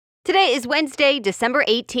Today is Wednesday, December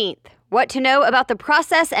 18th. What to know about the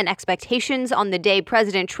process and expectations on the day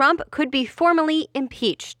President Trump could be formally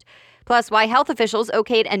impeached. Plus, why health officials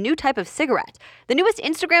okayed a new type of cigarette, the newest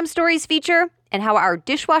Instagram stories feature, and how our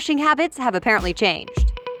dishwashing habits have apparently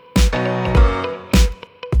changed.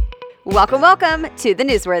 Welcome to the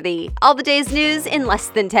Newsworthy. All the day's news in less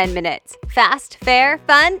than 10 minutes. Fast, fair,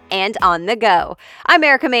 fun, and on the go. I'm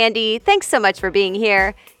Erica Mandy. Thanks so much for being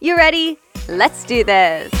here. You ready? Let's do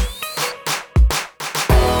this.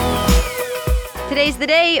 Today's the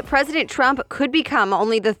day President Trump could become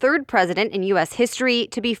only the third president in U.S. history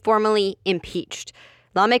to be formally impeached.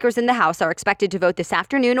 Lawmakers in the House are expected to vote this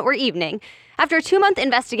afternoon or evening. After a 2-month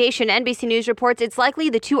investigation, NBC News reports it's likely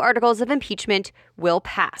the 2 articles of impeachment will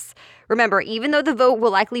pass. Remember, even though the vote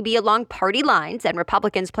will likely be along party lines and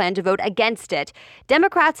Republicans plan to vote against it,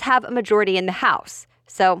 Democrats have a majority in the House.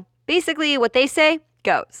 So basically what they say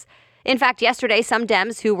goes. In fact, yesterday, some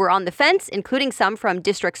Dems who were on the fence, including some from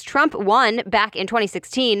districts Trump won back in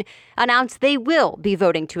 2016, announced they will be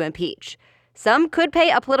voting to impeach. Some could pay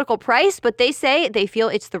a political price, but they say they feel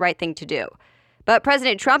it's the right thing to do. But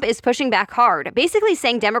President Trump is pushing back hard, basically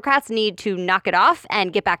saying Democrats need to knock it off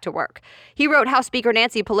and get back to work. He wrote House Speaker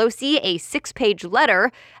Nancy Pelosi a 6-page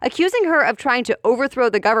letter accusing her of trying to overthrow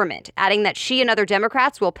the government, adding that she and other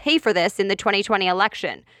Democrats will pay for this in the 2020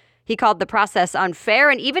 election. He called the process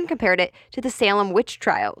unfair and even compared it to the Salem witch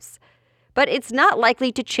trials. But it's not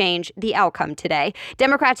likely to change the outcome today.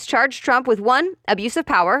 Democrats charged Trump with 1, abuse of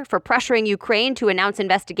power for pressuring Ukraine to announce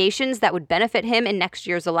investigations that would benefit him in next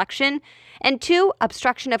year's election, and 2,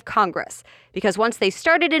 obstruction of Congress, because once they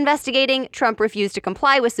started investigating, Trump refused to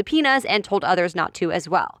comply with subpoenas and told others not to as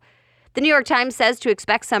well. The New York Times says to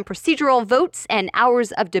expect some procedural votes and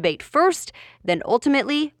hours of debate first, then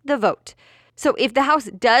ultimately the vote. So if the House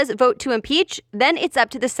does vote to impeach, then it's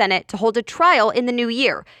up to the Senate to hold a trial in the new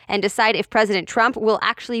year and decide if President Trump will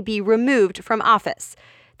actually be removed from office.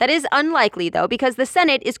 That is unlikely, though, because the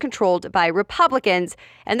Senate is controlled by Republicans,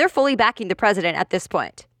 and they're fully backing the president at this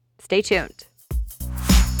point. Stay tuned.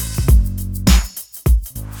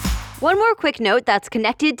 One more quick note that's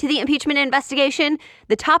connected to the impeachment investigation.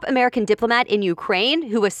 The top American diplomat in Ukraine,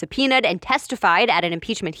 who was subpoenaed and testified at an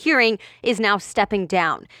impeachment hearing, is now stepping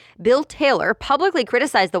down. Bill Taylor publicly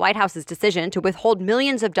criticized the White House's decision to withhold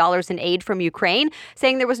millions of dollars in aid from Ukraine,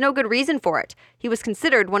 saying there was no good reason for it. He was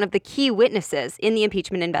considered one of the key witnesses in the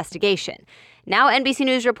impeachment investigation. Now NBC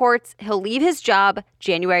News reports he'll leave his job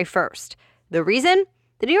January 1st. The reason?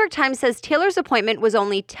 The New York Times says Taylor's appointment was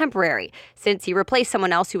only temporary, since he replaced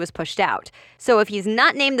someone else who was pushed out. So if he's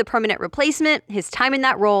not named the permanent replacement, his time in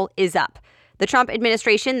that role is up. The Trump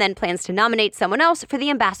administration then plans to nominate someone else for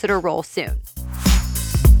the ambassador role soon.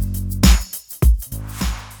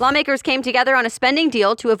 Lawmakers came together on a spending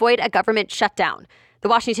deal to avoid a government shutdown. The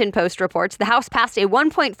Washington Post reports the House passed a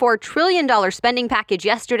 $1.4 trillion spending package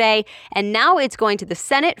yesterday, and now it's going to the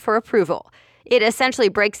Senate for approval. It essentially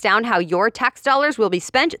breaks down how your tax dollars will be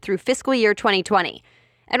spent through fiscal year 2020.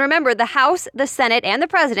 And remember, the House, the Senate, and the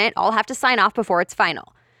President all have to sign off before it's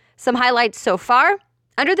final. Some highlights so far.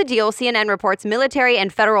 Under the deal, CNN reports military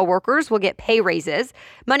and federal workers will get pay raises.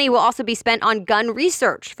 Money will also be spent on gun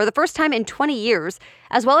research for the first time in 20 years,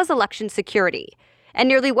 as well as election security. And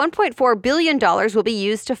nearly $1.4 billion will be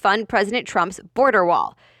used to fund President Trump's border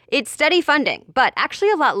wall. It's steady funding, but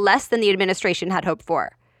actually a lot less than the administration had hoped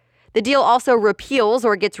for. The deal also repeals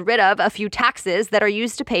or gets rid of a few taxes that are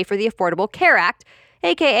used to pay for the Affordable Care Act,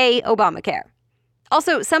 aka Obamacare.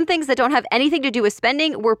 Also, some things that don't have anything to do with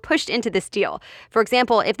spending were pushed into this deal. For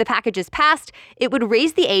example, if the package is passed, it would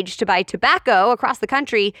raise the age to buy tobacco across the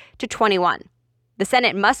country to 21. The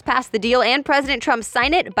Senate must pass the deal and President Trump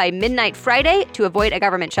sign it by midnight Friday to avoid a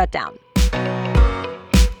government shutdown.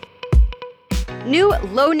 New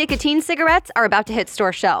low-nicotine cigarettes are about to hit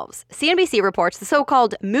store shelves. CNBC reports the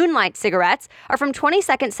so-called Moonlight cigarettes are from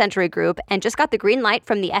 22nd Century Group and just got the green light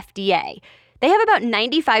from the FDA. They have about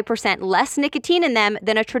 95% less nicotine in them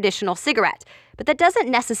than a traditional cigarette, but that doesn't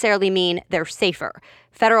necessarily mean they're safer.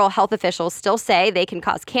 Federal health officials still say they can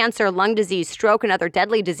cause cancer, lung disease, stroke, and other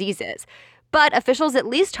deadly diseases. But officials at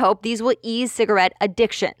least hope these will ease cigarette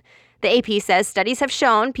addiction. The AP says studies have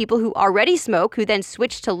shown people who already smoke who then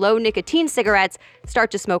switch to low-nicotine cigarettes start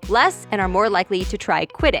to smoke less and are more likely to try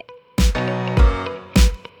quitting.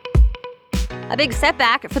 A big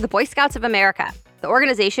setback for the Boy Scouts of America. The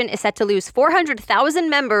organization is set to lose 400,000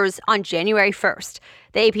 members on January 1st.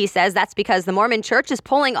 The AP says that's because the Mormon Church is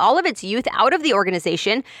pulling all of its youth out of the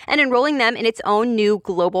organization and enrolling them in its own new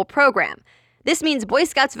global program. This means Boy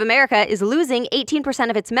Scouts of America is losing 18%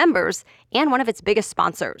 of its members and one of its biggest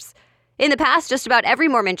sponsors. In the past, just about every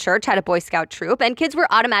Mormon church had a Boy Scout troop, and kids were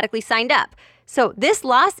automatically signed up. So this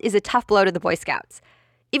loss is a tough blow to the Boy Scouts.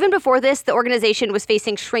 Even before this, the organization was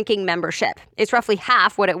facing shrinking membership. It's roughly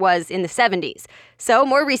half what it was in the 70s. So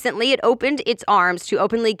more recently, it opened its arms to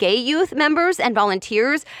openly gay youth members and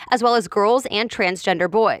volunteers, as well as girls and transgender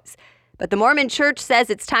boys. But the Mormon Church says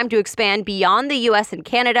it's time to expand beyond the U.S. and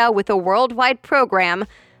Canada with a worldwide program.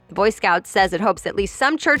 The Boy Scouts says it hopes at least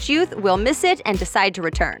some church youth will miss it and decide to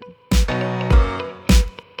return.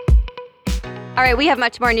 All right, we have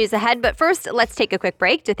much more news ahead, but first, let's take a quick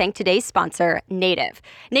break to thank today's sponsor, Native.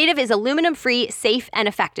 Native is aluminum-free, safe, and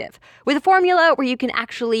effective, with a formula where you can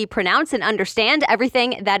actually pronounce and understand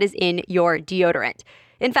everything that is in your deodorant.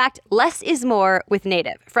 In fact, less is more with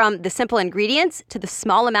Native, from the simple ingredients to the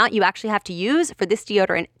small amount you actually have to use for this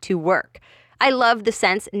deodorant to work. I love the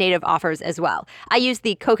scents Native offers as well. I use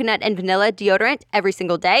the coconut and vanilla deodorant every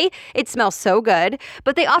single day. It smells so good,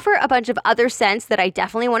 but they offer a bunch of other scents that I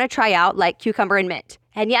definitely want to try out, like cucumber and mint.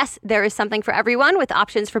 And yes, there is something for everyone with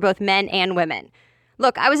options for both men and women.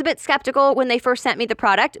 Look, I was a bit skeptical when they first sent me the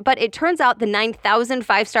product, but it turns out the 9,000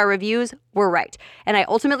 five-star reviews were right. And I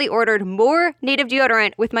ultimately ordered more Native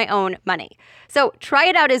deodorant with my own money. So try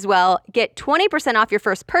it out as well. Get 20% off your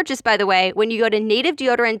first purchase, by the way, when you go to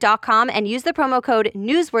nativedeodorant.com and use the promo code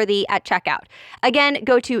newsworthy at checkout. Again,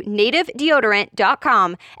 go to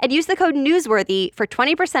nativedeodorant.com and use the code newsworthy for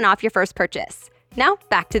 20% off your first purchase. Now,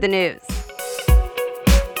 back to the news.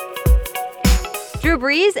 Drew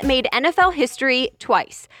Brees made NFL history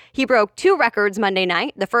twice. He broke two records Monday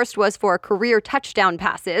night. The first was for career touchdown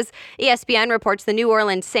passes. ESPN reports the New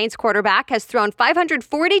Orleans Saints quarterback has thrown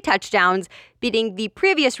 540 touchdowns, beating the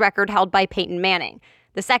previous record held by Peyton Manning.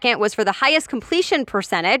 The second was for the highest completion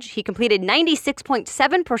percentage. He completed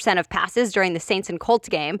 96.7% of passes during the Saints and Colts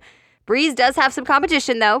game. Brees does have some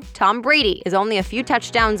competition, though. Tom Brady is only a few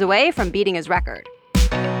touchdowns away from beating his record.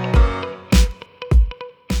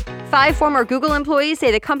 5 former Google employees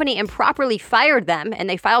say the company improperly fired them, and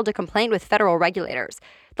they filed a complaint with federal regulators.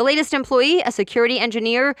 The latest employee, a security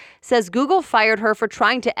engineer, says Google fired her for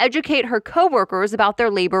trying to educate her coworkers about their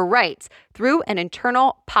labor rights through an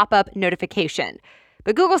internal pop-up notification.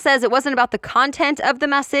 But Google says it wasn't about the content of the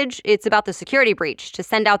message, it's about the security breach to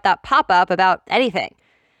send out that pop-up about anything.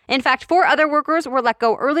 In fact, 4 other workers were let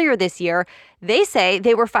go earlier this year. They say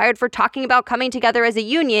they were fired for talking about coming together as a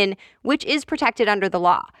union, which is protected under the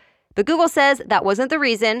law. But Google says that wasn't the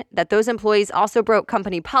reason, that those employees also broke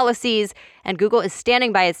company policies, and Google is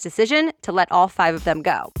standing by its decision to let all 5 of them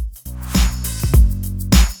go.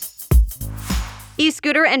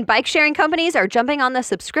 E-scooter and bike-sharing companies are jumping on the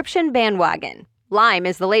subscription bandwagon. Lime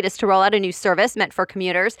is the latest to roll out a new service meant for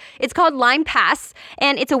commuters. It's called Lime Pass,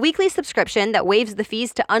 and it's a weekly subscription that waives the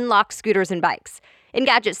fees to unlock scooters and bikes.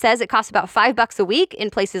 Engadget says it costs about $5 a week in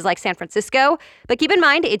places like San Francisco, but keep in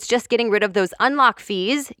mind it's just getting rid of those unlock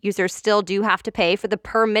fees. Users still do have to pay for the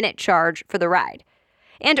per-minute charge for the ride.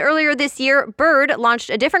 And earlier this year, Bird launched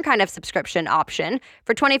a different kind of subscription option.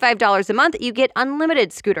 For $25 a month, you get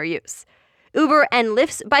unlimited scooter use. Uber and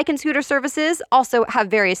Lyft's bike and scooter services also have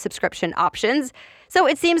various subscription options. So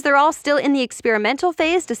it seems they're all still in the experimental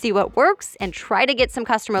phase to see what works and try to get some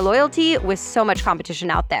customer loyalty with so much competition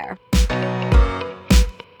out there.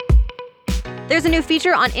 There's a new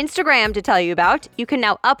feature on Instagram to tell you about. You can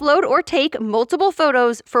now upload or take multiple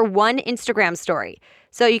photos for one Instagram story.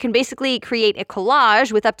 So you can basically create a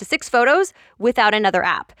collage with up to 6 photos without another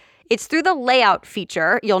app. It's through the layout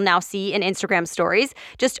feature you'll now see in Instagram stories.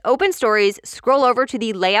 Just open stories, scroll over to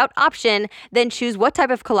the layout option, then choose what type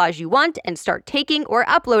of collage you want and start taking or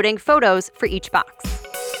uploading photos for each box.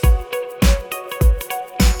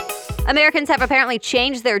 Americans have apparently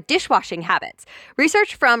changed their dishwashing habits.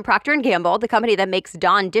 Research from Procter & Gamble, the company that makes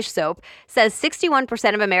Dawn dish soap, says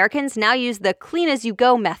 61% of Americans now use the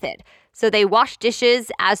clean-as-you-go method. So they wash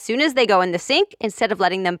dishes as soon as they go in the sink instead of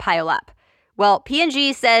letting them pile up. Well,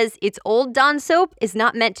 P&G says its old Dawn soap is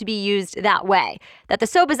not meant to be used that way, that the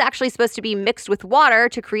soap is actually supposed to be mixed with water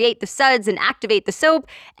to create the suds and activate the soap,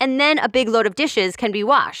 and then a big load of dishes can be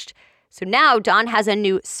washed. So now Dawn has a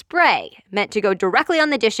new spray meant to go directly on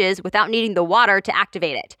the dishes without needing the water to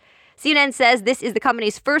activate it. CNN says this is the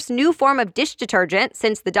company's first new form of dish detergent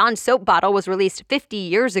since the Dawn soap bottle was released 50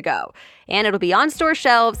 years ago, and it'll be on store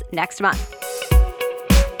shelves next month.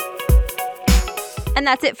 And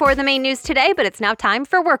that's it for the main news today, but it's now time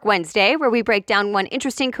for Work Wednesday, where we break down one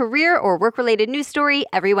interesting career or work-related news story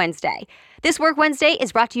every Wednesday. This Work Wednesday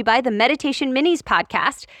is brought to you by the Meditation Minis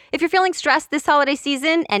podcast. If you're feeling stressed this holiday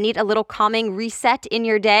season and need a little calming reset in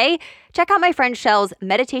your day, check out my friend Shell's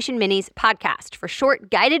Meditation Minis podcast for short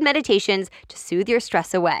guided meditations to soothe your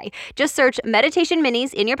stress away. Just search Meditation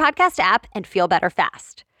Minis in your podcast app and feel better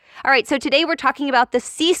fast. All right, so today we're talking about the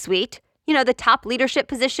C-suite. You know, the top leadership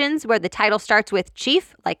positions where the title starts with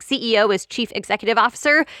chief, like CEO is chief executive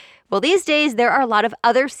officer. Well, these days, there are a lot of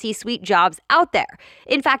other C-suite jobs out there.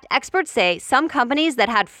 In fact, experts say some companies that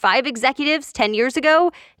had 5 executives 10 years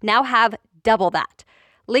ago now have double that.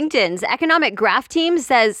 LinkedIn's economic graph team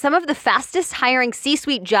says some of the fastest hiring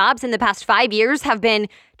C-suite jobs in the past 5 years have been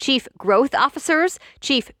chief growth officers,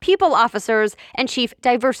 chief people officers, and chief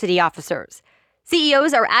diversity officers.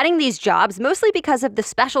 CEOs are adding these jobs mostly because of the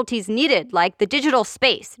specialties needed, like the digital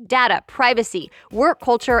space, data, privacy, work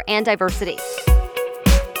culture, and diversity.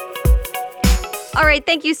 All right,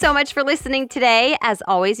 thank you so much for listening today. As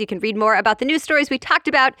always, you can read more about the news stories we talked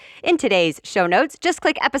about in today's show notes. Just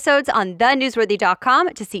click episodes on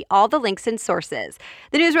thenewsworthy.com to see all the links and sources.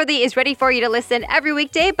 The Newsworthy is ready for you to listen every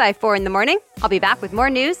weekday by 4 in the morning. I'll be back with more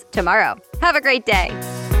news tomorrow. Have a great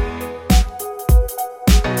day.